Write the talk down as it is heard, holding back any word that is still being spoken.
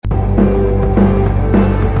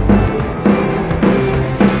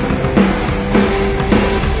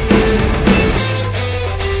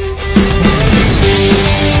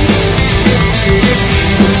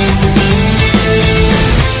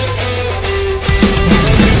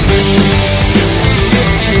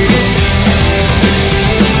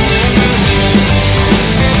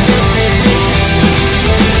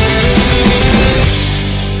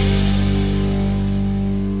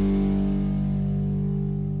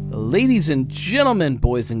Ladies and gentlemen,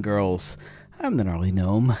 boys and girls, I'm the gnarly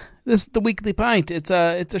gnome. This is the Weekly Pint. It's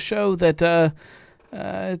a show that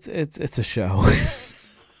it's a show.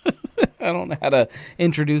 I don't know how to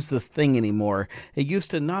introduce this thing anymore. It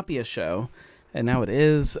used to not be a show, and now it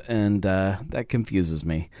is, and that confuses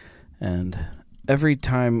me. And every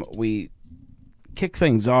time we kick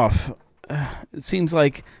things off, it seems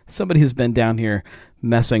like somebody has been down here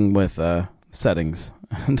messing with settings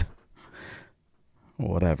and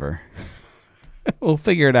whatever. We'll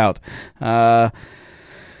figure it out. The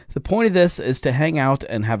point of this is to hang out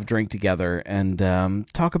and have a drink together and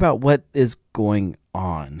talk about what is going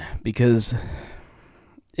on. Because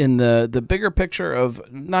in the bigger picture of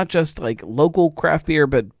not just like local craft beer,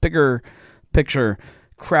 but bigger picture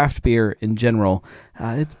craft beer in general,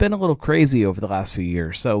 it's been a little crazy over the last few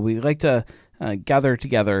years. So we like to gather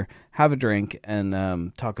together, have a drink,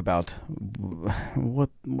 and talk about what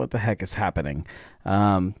the heck is happening.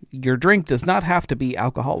 Your drink does not have to be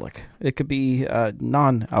alcoholic. It could be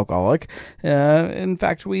non-alcoholic. In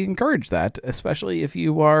fact, we encourage that, especially if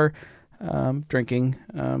you are drinking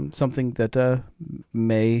something that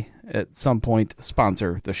may at some point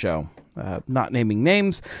sponsor the show. Not naming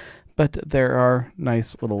names, but there are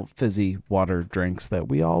nice little fizzy water drinks that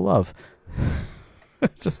we all love.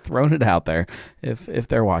 Just throwing it out there if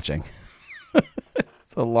they're watching.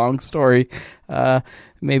 It's a long story.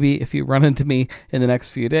 Maybe if you run into me in the next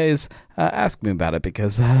few days, ask me about it,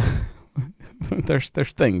 because there's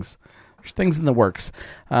things. There's things in the works.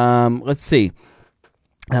 Let's see.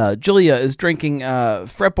 Julia is drinking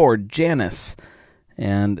Fretboard Janus,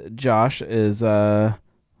 and Josh is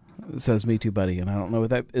says, "Me too, buddy," and I don't know what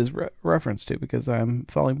that is reference to because I'm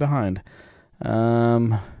falling behind.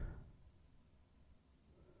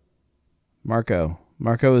 Marco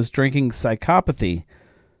is drinking Psychopathy,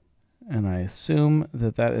 and I assume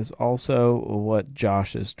that is also what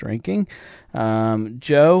Josh is drinking.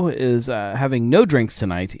 Joe is having no drinks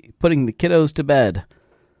tonight, putting the kiddos to bed.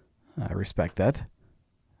 I respect that.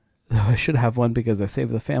 Though I should have one because I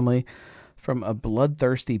saved the family from a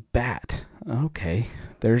bloodthirsty bat. Okay,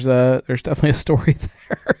 there's definitely a story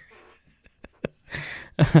there.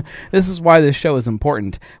 This is why this show is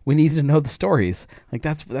important. We need to know the stories. Like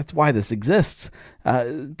that's why this exists.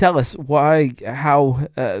 Tell us how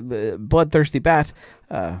bloodthirsty bat.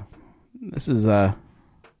 That's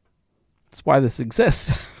why this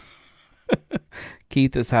exists.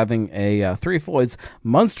 Keith is having a Three Floyds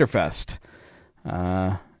Munsterfest.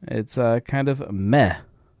 It's kind of meh.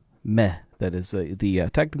 That is the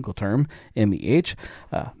technical term, MEH.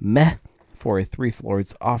 Meh. For a Three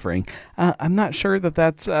Floyds offering. I'm not sure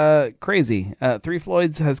that's crazy. Three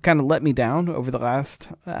Floyds has kind of let me down over the last,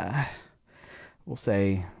 we'll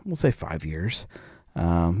say 5 years.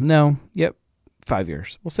 5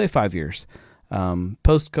 years. We'll say 5 years.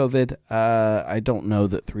 Post-COVID, I don't know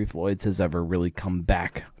that Three Floyds has ever really come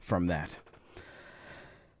back from that.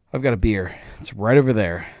 I've got a beer. It's right over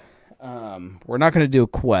there. We're not going to do a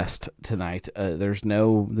quest tonight. There's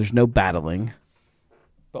no battling.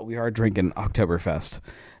 But we are drinking Oktoberfest.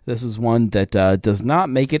 This is one that does not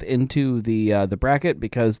make it into the bracket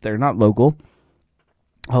because they're not local.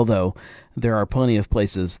 Although there are plenty of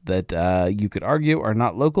places that you could argue are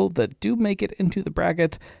not local that do make it into the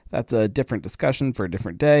bracket. That's a different discussion for a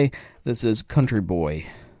different day. This is Country Boy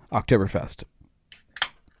Oktoberfest.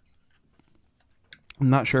 I'm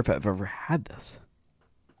not sure if I've ever had this.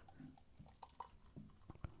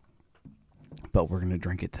 But we're going to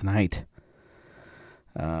drink it tonight.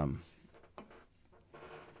 All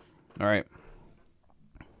right.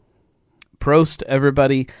 Prost,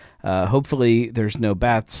 everybody. Hopefully there's no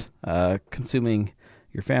bats consuming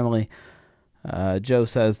your family. Joe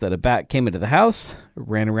says that a bat came into the house,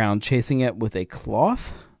 ran around chasing it with a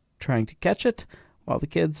cloth, trying to catch it, while the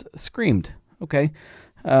kids screamed. Okay.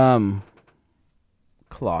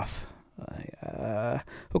 Cloth.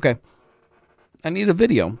 Okay. I need a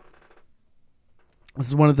video. This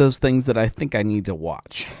is one of those things that I think I need to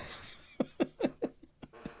watch.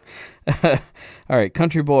 All right,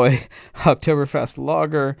 Country Boy Oktoberfest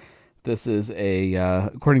Lager. This is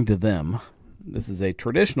according to them, this is a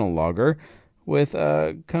traditional lager with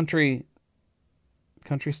country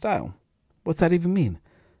style. What's that even mean?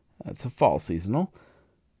 It's a fall seasonal.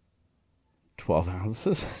 12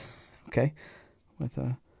 ounces. Okay, with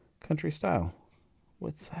a country style.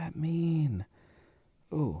 What's that mean?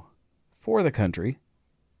 Ooh. For the country.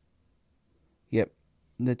 Yep.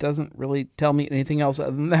 It doesn't really tell me anything else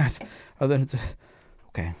other than that. Other than it's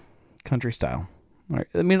okay. Country style. All right.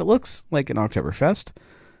 I mean, it looks like an Oktoberfest.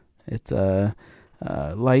 It's a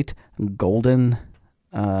light golden,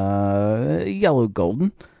 yellow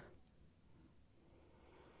golden.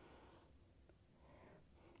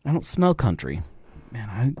 I don't smell country.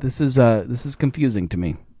 Man, this is confusing to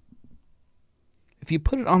me. If you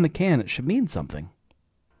put it on the can, it should mean something,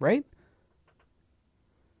 right?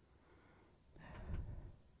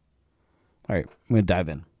 All right, I'm going to dive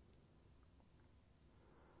in.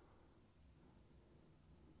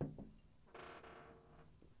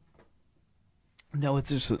 No,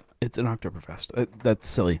 it's an Oktoberfest. That's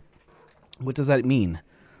silly. What does that mean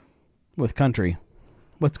with country?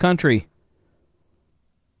 What's country?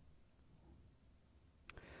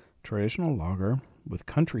 Traditional lager with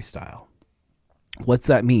country style. What's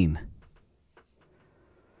that mean?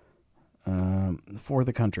 For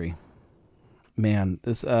the country. Man,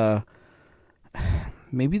 this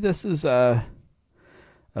maybe this is a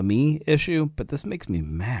me issue, but this makes me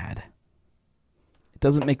mad. It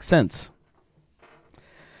doesn't make sense.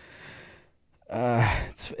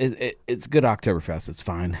 It's good Oktoberfest. It's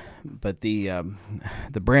fine, but the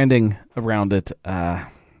branding around it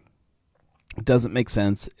doesn't make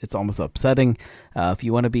sense. It's almost upsetting. If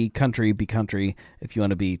you want to be country, be country. If you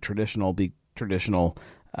want to be traditional, be traditional.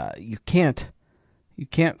 You can't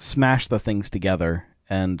smash the things together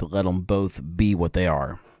and let them both be what they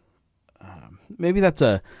are. Maybe that's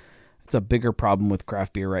a bigger problem with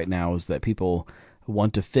craft beer right now, is that people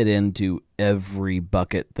want to fit into every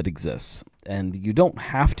bucket that exists. And you don't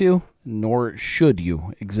have to, nor should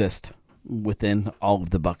you exist within all of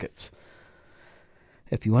the buckets.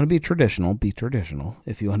 If you want to be traditional, be traditional.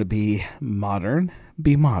 If you want to be modern,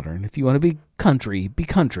 be modern. If you want to be country, be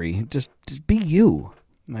country. Just be you.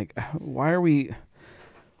 Like, why are we...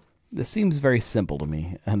 This seems very simple to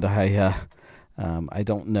me, and I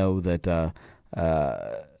don't know that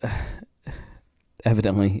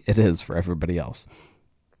evidently it is for everybody else.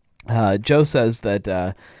 Joe says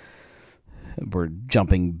that we're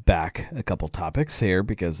jumping back a couple topics here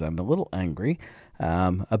because I'm a little angry.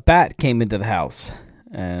 A bat came into the house,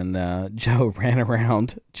 and Joe ran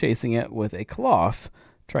around chasing it with a cloth,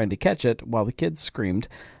 trying to catch it while the kids screamed.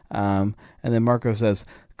 And then Marco says,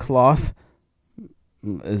 cloth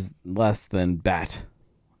is less than bat.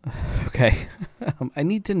 Okay. I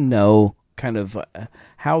need to know kind of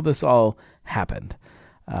how this all happened.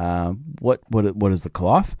 What is the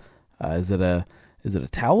cloth? Is it a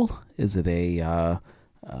towel? Is it a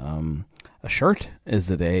shirt? Is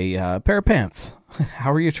it a pair of pants?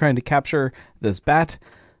 How are you trying to capture this bat?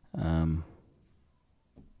 I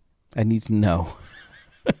need to know.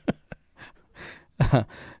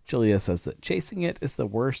 Julia says that chasing it is the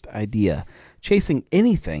worst idea. Chasing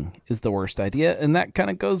anything is the worst idea, and that kind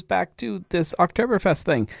of goes back to this Oktoberfest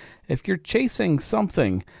thing. If you're chasing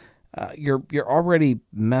something, you're already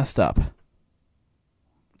messed up.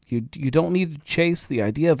 You don't need to chase the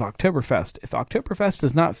idea of Oktoberfest. If Oktoberfest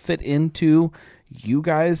does not fit into you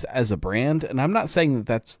guys as a brand, and I'm not saying that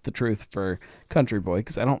that's the truth for Country Boy,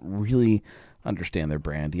 because I don't really understand their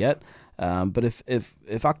brand yet. But if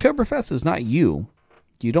Oktoberfest is not you,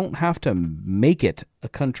 you don't have to make it a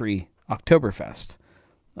country Oktoberfest,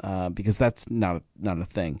 because that's not a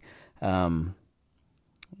thing.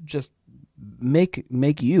 Just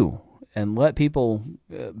make you and let people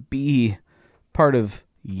be part of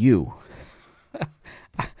you.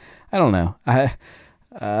 I don't know.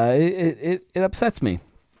 It upsets me.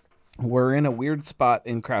 We're in a weird spot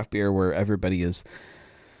in craft beer where everybody is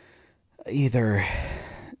either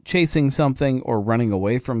chasing something or running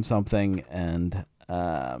away from something, and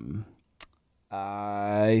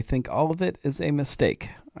I think all of it is a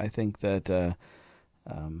mistake. I think that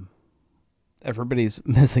everybody's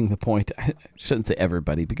missing the point. I shouldn't say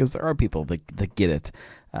everybody, because there are people that get it,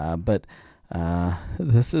 but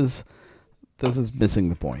this is missing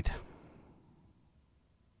the point.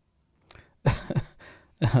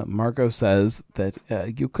 Marco says that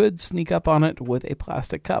you could sneak up on it with a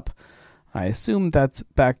plastic cup. I assume that's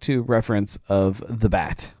back to reference of the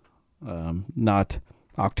bat, not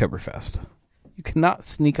Oktoberfest. You cannot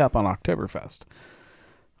sneak up on Oktoberfest.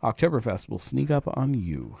 Oktoberfest will sneak up on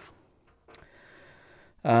you.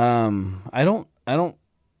 I don't.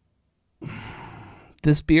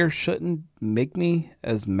 This beer shouldn't make me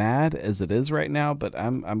as mad as it is right now, but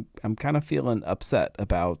I'm kind of feeling upset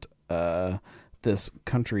about this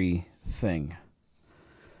country thing.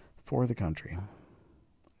 For the country.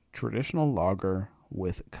 Traditional lager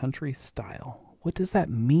with country style. What does that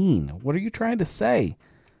mean? What are you trying to say?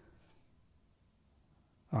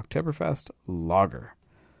 Oktoberfest lager.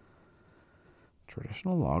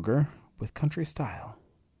 Traditional lager with country style.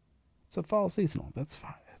 It's a fall seasonal. That's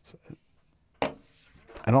fine.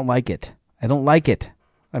 I don't like it. I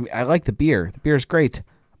mean, I like the beer. The beer is great,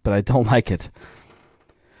 but I don't like it.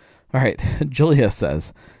 All right. Julia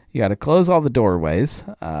says, You got to close all the doorways,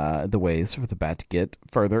 the ways for the bat to get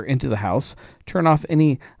further into the house, turn off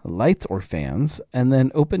any lights or fans, and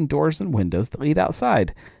then open doors and windows that lead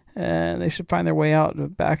outside. And they should find their way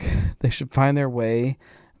out back. They should find their way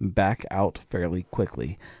back out fairly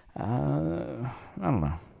quickly. I don't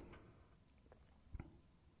know.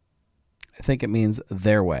 I think it means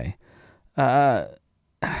their way.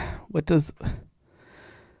 What does...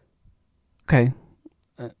 Okay.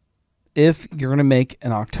 If you're going to make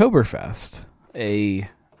an Oktoberfest,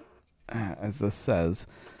 as this says,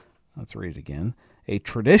 let's read it again, a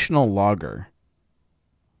traditional lager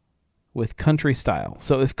with country style.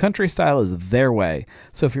 So if country style is their way,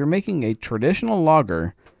 so if you're making a traditional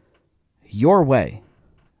lager your way,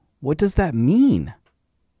 what does that mean?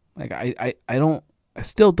 Like, I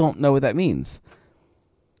still don't know what that means.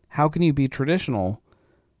 How can you be traditional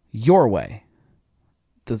your way?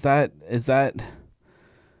 Is that...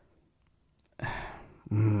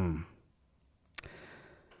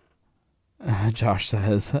 Josh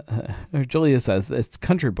says, or Julia says, it's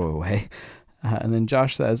country boy way. And then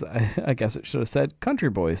Josh says, I guess it should have said country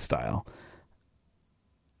boy style.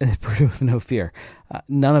 Brew with no fear.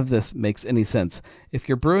 None of this makes any sense. If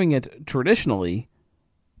you're brewing it traditionally,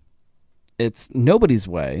 it's nobody's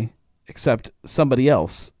way except somebody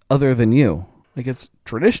else other than you. Like, it's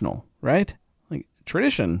traditional, right? Like,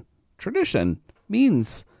 tradition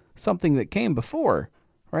means something that came before,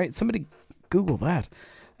 right? Somebody Google that.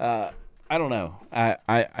 I don't know. I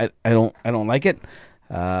don't like it.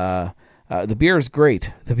 The beer is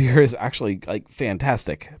great. The beer is actually like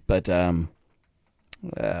fantastic, but I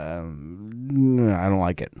don't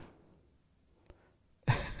like it.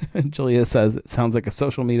 Julia says it sounds like a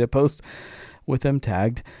social media post with them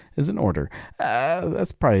tagged is in order.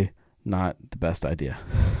 That's probably not the best idea.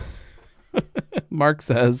 Mark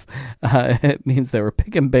says it means they were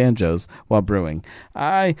picking banjos while brewing.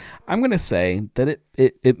 I'm going to say that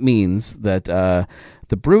it means that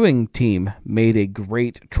the brewing team made a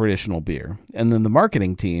great traditional beer, and then the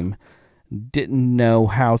marketing team didn't know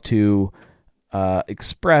how to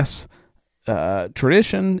express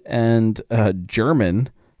tradition and German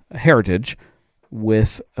heritage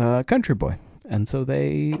with Country Boy, and so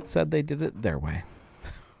they said they did it their way.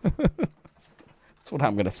 That's what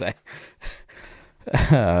I'm going to say.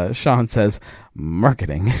 Sean says,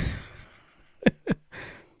 marketing.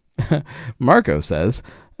 Marco says,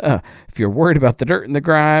 if you're worried about the dirt and the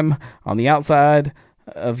grime on the outside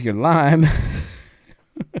of your lime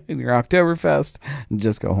in your Oktoberfest,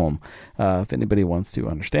 just go home. If anybody wants to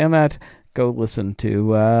understand that, go listen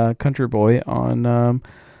to Country Boy on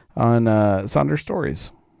Saunders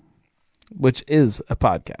Stories, which is a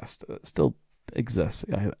podcast. It still exists.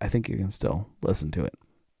 I think you can still listen to it.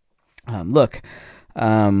 Look,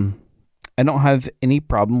 I don't have any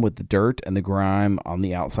problem with the dirt and the grime on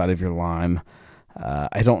the outside of your lime.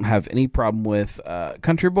 I don't have any problem with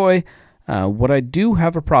Country Boy. What I do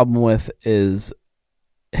have a problem with is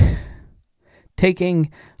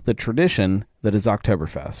taking the tradition that is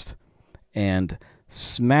Oktoberfest and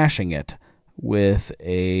smashing it with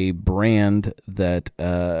a brand that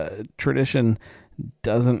tradition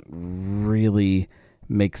doesn't really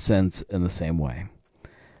make sense in the same way.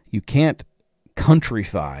 You can't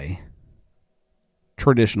countryfy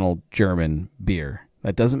traditional German beer.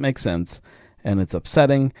 That doesn't make sense, and it's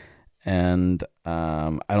upsetting, and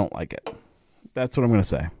I don't like it. That's what I'm going to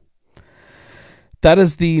say. That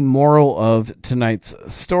is the moral of tonight's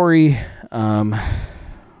story.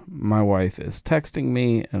 My wife is texting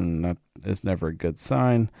me, and that is never a good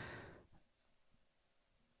sign.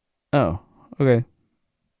 Oh, okay.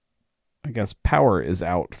 I guess power is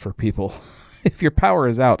out for people. If your power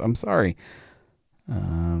is out, I'm sorry. I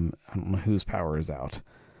don't know whose power is out.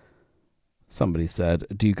 Somebody said,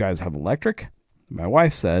 do you guys have electric? My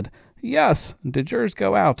wife said, yes. Did yours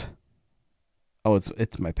go out? Oh,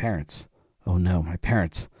 it's my parents. Oh no, my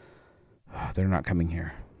parents. They're not coming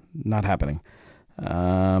here. Not happening.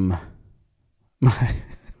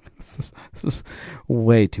 This is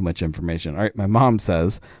way too much information. All right, my mom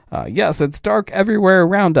says, yes, it's dark everywhere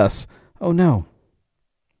around us. Oh no.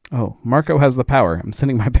 Oh, Marco has the power. I'm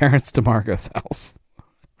sending my parents to Marco's house.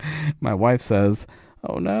 My wife says,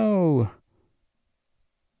 oh no.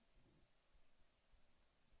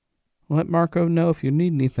 Let Marco know if you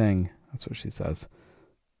need anything. That's what she says.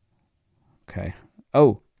 Okay.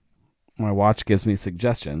 Oh, my watch gives me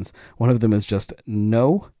suggestions. One of them is just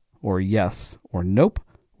no or yes or nope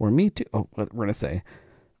or me too. Oh, we're going to say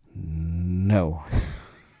no.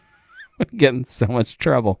 I'm getting so much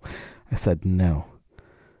trouble. I said no.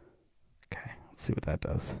 Okay, let's see what that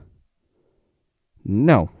does.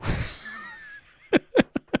 No.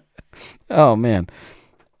 Oh, man.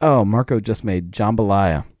 Oh, Marco just made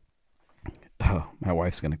jambalaya. Oh, my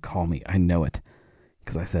wife's going to call me. I know it.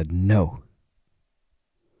 Because I said no.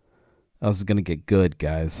 I was going to get good,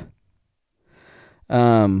 guys.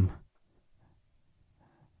 The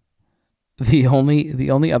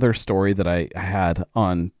only other story that I had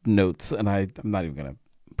on notes, and I'm not even going to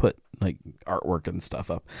put like artwork and stuff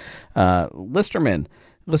up. Listerman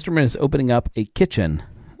is opening up a kitchen.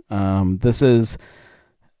 This is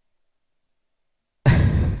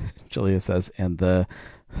Julia says, and the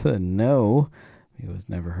no, he was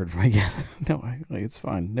never heard from again. No, it's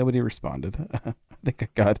fine. Nobody responded. I think I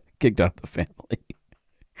got kicked out of the family.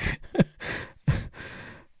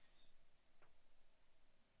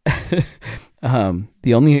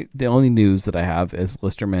 The only news that I have is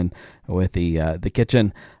Listerman with the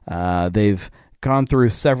kitchen. They've gone through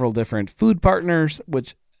several different food partners,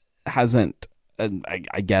 which hasn't.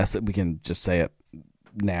 I guess we can just say it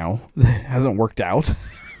now. It hasn't worked out.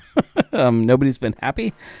 Nobody's been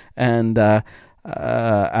happy, and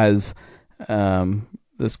as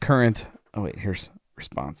this current. Oh wait, here's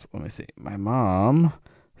response. Let me see. My mom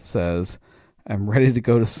says, "I'm ready to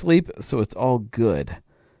go to sleep, so it's all good."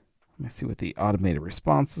 Let me see what the automated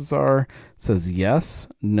responses are. It says yes,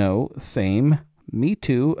 no, same, me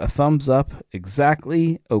too, a thumbs up,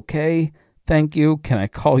 exactly, okay, thank you, can I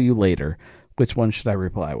call you later? Which one should I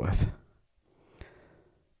reply with?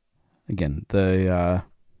 Again, the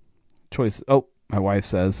choice. Oh, my wife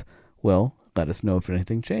says, well, let us know if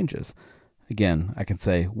anything changes. Again, I can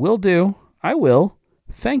say, will do, I will,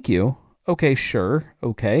 thank you, okay, sure,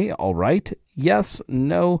 okay, all right, yes,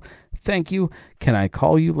 no, thank you, can I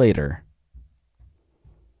call you later?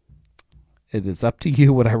 It is up to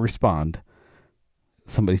you what I respond.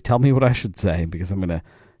 Somebody tell me what I should say, because I'm going to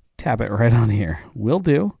tap it right on here. Will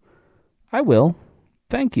do, I will,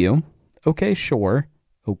 thank you, okay, sure,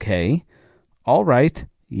 okay, all right,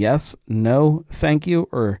 yes, no, thank you,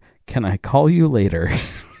 or can I call you later?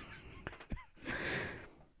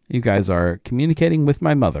 You guys are communicating with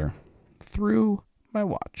my mother through my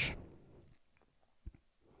watch.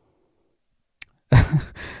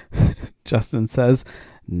 Justin says,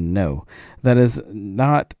 no, that's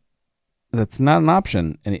not an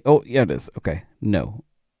option. Oh, yeah, it is. Okay. No,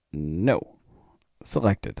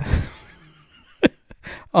 selected.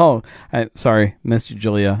 Oh, sorry, missed you,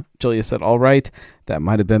 Julia. Julia said, all right, that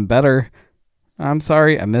might have been better. I'm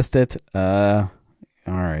sorry, I missed it. All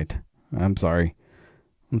right, I'm sorry.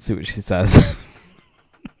 Let's see what she says.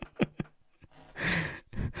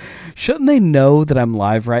 Shouldn't they know that I'm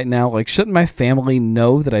live right now? Like, shouldn't my family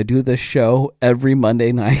know that I do this show every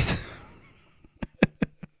Monday night?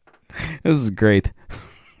 This is great.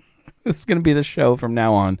 This is going to be the show from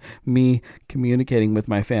now on. Me communicating with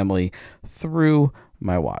my family through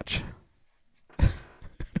my watch.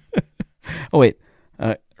 Oh, wait.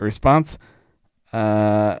 Response?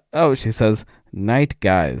 She says, night,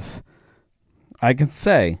 guys. I can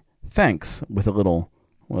say thanks with a little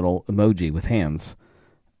emoji with hands.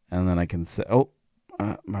 And then I can say,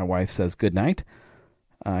 my wife says good night.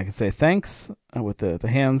 I can say thanks with the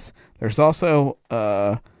hands. There's also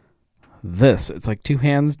this. It's like two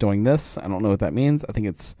hands doing this. I don't know what that means. I think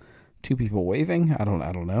it's two people waving. I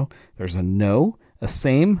don't know. There's a no, a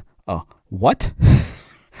same, a what?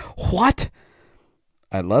 What?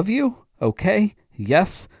 I love you. Okay.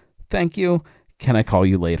 Yes. Thank you. Can I call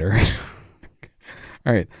you later?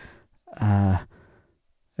 All right.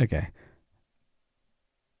 Okay.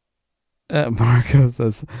 Marco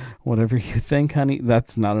says, whatever you think, honey,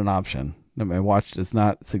 that's not an option. No, my watch does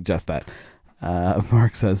not suggest that.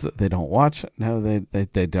 Mark says that they don't watch. No,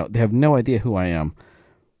 they don't. They have no idea who I am.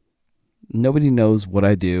 Nobody knows what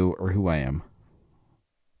I do or who I am.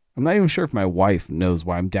 I'm not even sure if my wife knows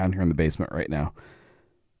why I'm down here in the basement right now.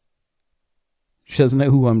 She doesn't know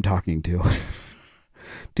who I'm talking to.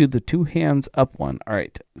 Do the two hands up one. All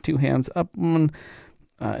right, two hands up one.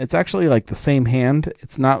 It's actually like the same hand.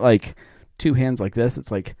 It's not like two hands like this.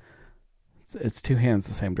 It's like it's two hands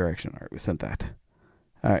the same direction. All right, we sent that.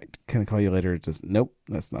 All right, can I call you later? Just nope,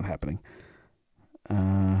 that's not happening.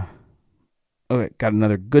 Okay, got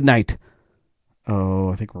another good night.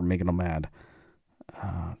 Oh, I think we're making them mad.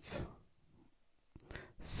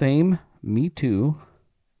 Same, me too.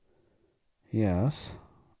 Yes.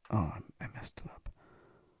 Oh, I messed it up.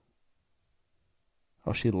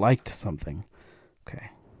 Oh, she liked something. Okay.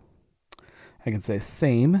 I can say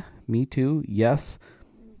same, me too, yes,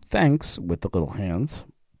 thanks with the little hands.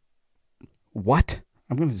 What?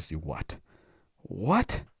 I'm going to just do what?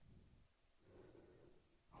 What?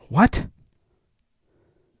 What?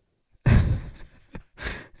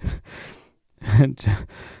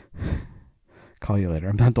 Call you later.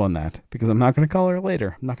 I'm not doing that because I'm not going to call her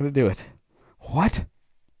later. I'm not going to do it. What?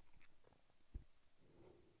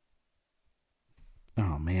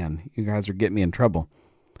 Oh, man. You guys are getting me in trouble.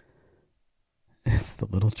 It's the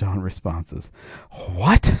Little John responses.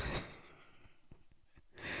 What?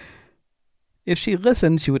 If she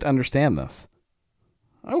listened, she would understand this.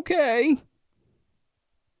 Okay.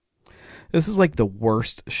 This is like the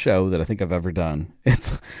worst show that I think I've ever done.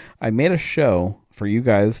 I made a show for you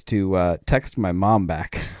guys to text my mom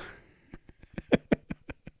back.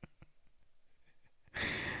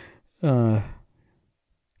 Come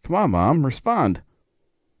on, Mom, respond.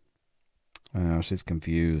 Oh, she's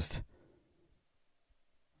confused.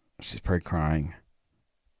 She's probably crying.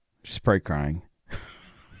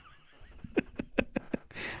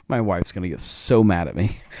 My wife's going to get so mad at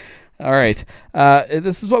me. All right.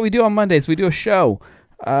 This is what we do on Mondays. We do a show.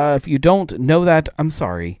 If you don't know that, I'm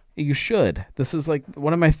sorry. You should. This is like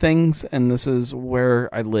one of my things, and this is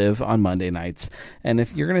where I live on Monday nights. And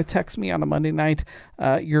if you're going to text me on a Monday night,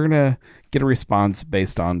 you're going to get a response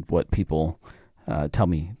based on what people tell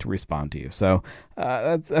me to respond to you. So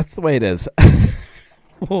that's the way it is.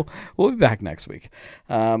 We'll be back next week.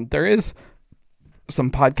 There is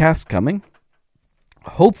some podcasts coming.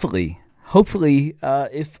 Hopefully,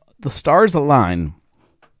 if the stars align,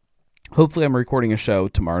 hopefully I'm recording a show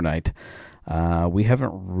tomorrow night. We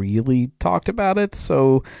haven't really talked about it,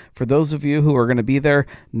 so for those of you who are going to be there,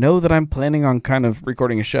 know that I'm planning on kind of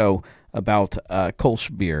recording a show about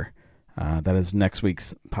Kolsch beer. That is next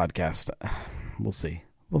week's podcast. We'll see.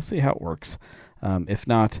 We'll see how it works. If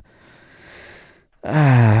not,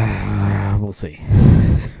 we'll see.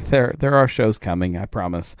 There are shows coming, I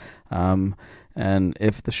promise. And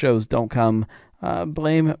if the shows don't come,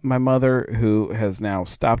 blame my mother, who has now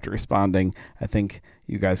stopped responding. I think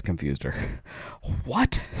you guys confused her.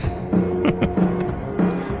 What?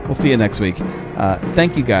 We'll see you next week.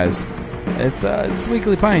 Thank you guys. It's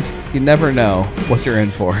Weekly Pint. You never know what you're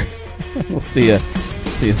in for. We'll see you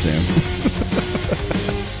soon.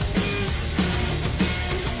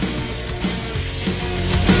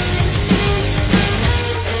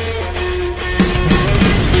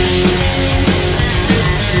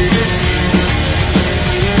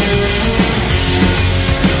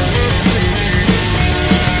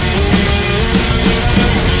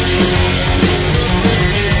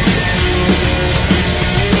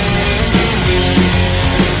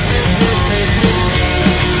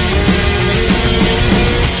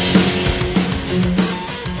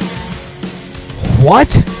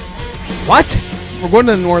 What? We're going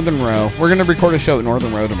to the Northern Row. We're going to record a show at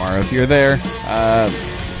Northern Row tomorrow. If you're there,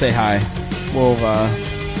 say hi. We'll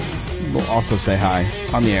also say hi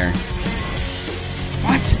on the air.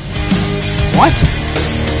 What?